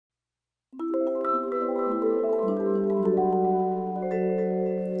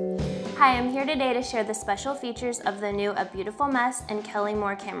Hi, I'm here today to share the special features of the new A Beautiful Mess and Kelly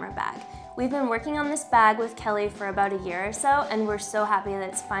Moore camera bag. We've been working on this bag with Kelly for about a year or so, and we're so happy that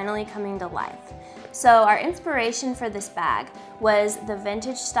it's finally coming to life. So our inspiration for this bag was the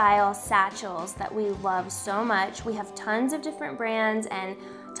vintage style satchels that we love so much. We have tons of different brands and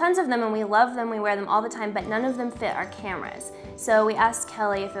tons of them, and we love them, we wear them all the time, but none of them fit our cameras. So we asked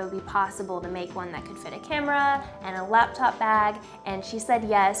Kelly if it would be possible to make one that could fit a camera and a laptop bag, and she said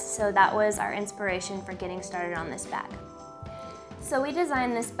yes, so that was our inspiration for getting started on this bag. So we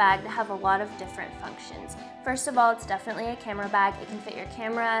designed this bag to have a lot of different functions. First of all, it's definitely a camera bag. It can fit your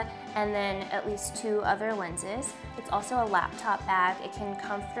camera and then at least 2 other lenses. It's also a laptop bag. It can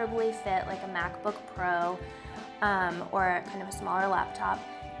comfortably fit like a MacBook Pro or kind of a smaller laptop.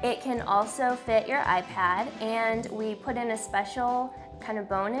 It can also fit your iPad, and we put in a special kind of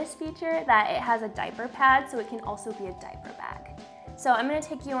bonus feature that it has a diaper pad, so it can also be a diaper bag. So I'm going to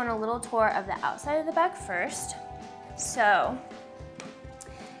take you on a little tour of the outside of the bag first. So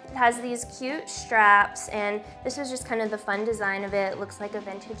it has these cute straps, and this is just kind of the fun design of it. It looks like a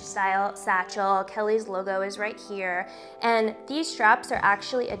vintage style satchel. Kelly's logo is right here. And these straps are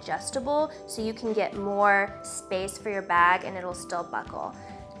actually adjustable, so you can get more space for your bag and it'll still buckle.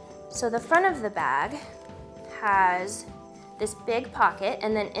 So the front of the bag has this big pocket,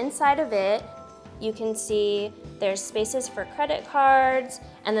 and then inside of it you can see there's spaces for credit cards,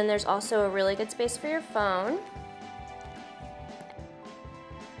 and then there's also a really good space for your phone.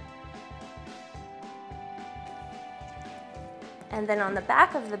 And then on the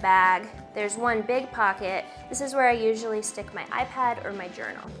back of the bag, there's one big pocket. This is where I usually stick my iPad or my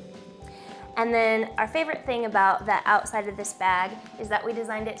journal. And then our favorite thing about the outside of this bag is that we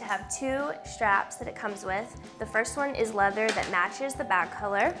designed it to have 2 straps that it comes with. The first one is leather that matches the bag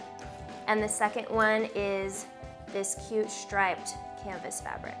color, and the second one is this cute striped canvas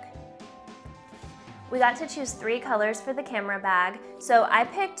fabric. We got to choose 3 colors for the camera bag. So I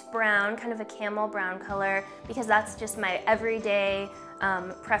picked brown, kind of a camel brown color, because that's just my everyday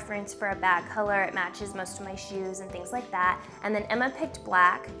preference for a bag color. It matches most of my shoes and things like that. And then Emma picked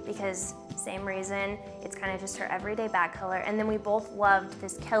black because same reason, it's kind of just her everyday bag color. And then we both loved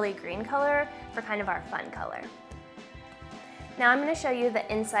this Kelly green color for kind of our fun color. Now I'm going to show you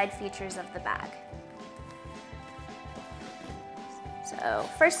the inside features of the bag. So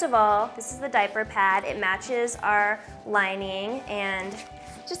first of all, this is the diaper pad. It matches our lining, and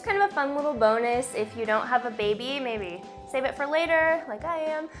just kind of a fun little bonus if you don't have a baby. Maybe save it for later, like I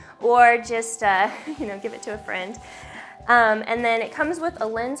am, or just give it to a friend. And then it comes with a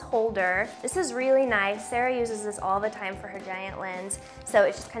lens holder. This is really nice. Sarah uses this all the time for her giant lens, so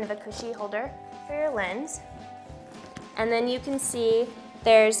it's just kind of a cushy holder for your lens. And then you can see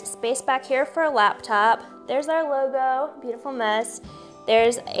there's space back here for a laptop. There's our logo, Beautiful Mess.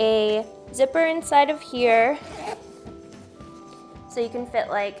 There's a zipper inside of here, so you can fit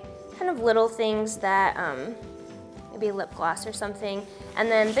like kind of little things that maybe lip gloss or something. And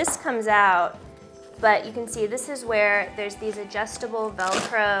then this comes out, but you can see this is where there's these adjustable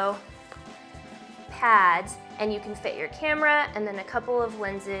Velcro pads, and you can fit your camera and then a couple of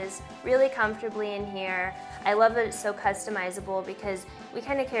lenses really comfortably in here. I love that it's so customizable because we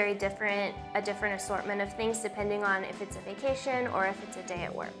kind of carry a different assortment of things depending on if it's a vacation or if it's a day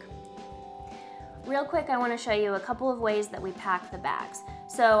at work. Real quick, I want to show you a couple of ways that we pack the bags.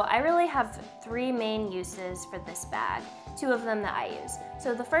 So I really have 3 main uses for this bag, 2 of them that I use.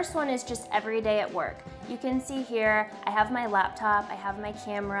 So the first one is just every day at work. You can see here, I have my laptop, I have my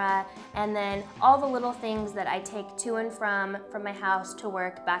camera, and then all the little things that I take to and from my house to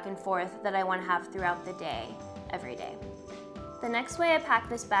work, back and forth, that I want to have throughout the day, every day. The next way I pack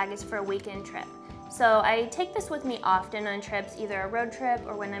this bag is for a weekend trip. So I take this with me often on trips, either a road trip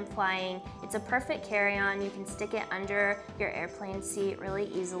or when I'm flying. It's a perfect carry-on. You can stick it under your airplane seat really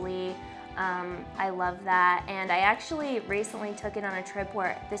easily. I love that, and I actually recently took it on a trip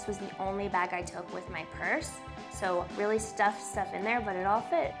where this was the only bag I took with my purse. So really stuffed stuff in there, but it all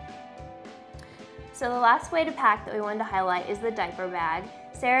fit. So the last way to pack that we wanted to highlight is the diaper bag.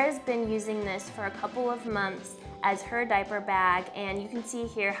 Sarah's been using this for a couple of months as her diaper bag, and you can see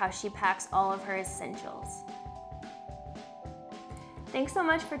here how she packs all of her essentials. Thanks so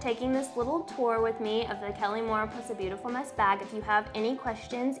much for taking this little tour with me of the Kelly Moore plus A Beautiful Mess bag. If you have any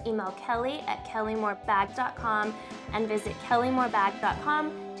questions, email kelly@kellymoorebag.com and visit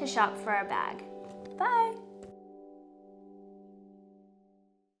kellymoorebag.com to shop for our bag. Bye!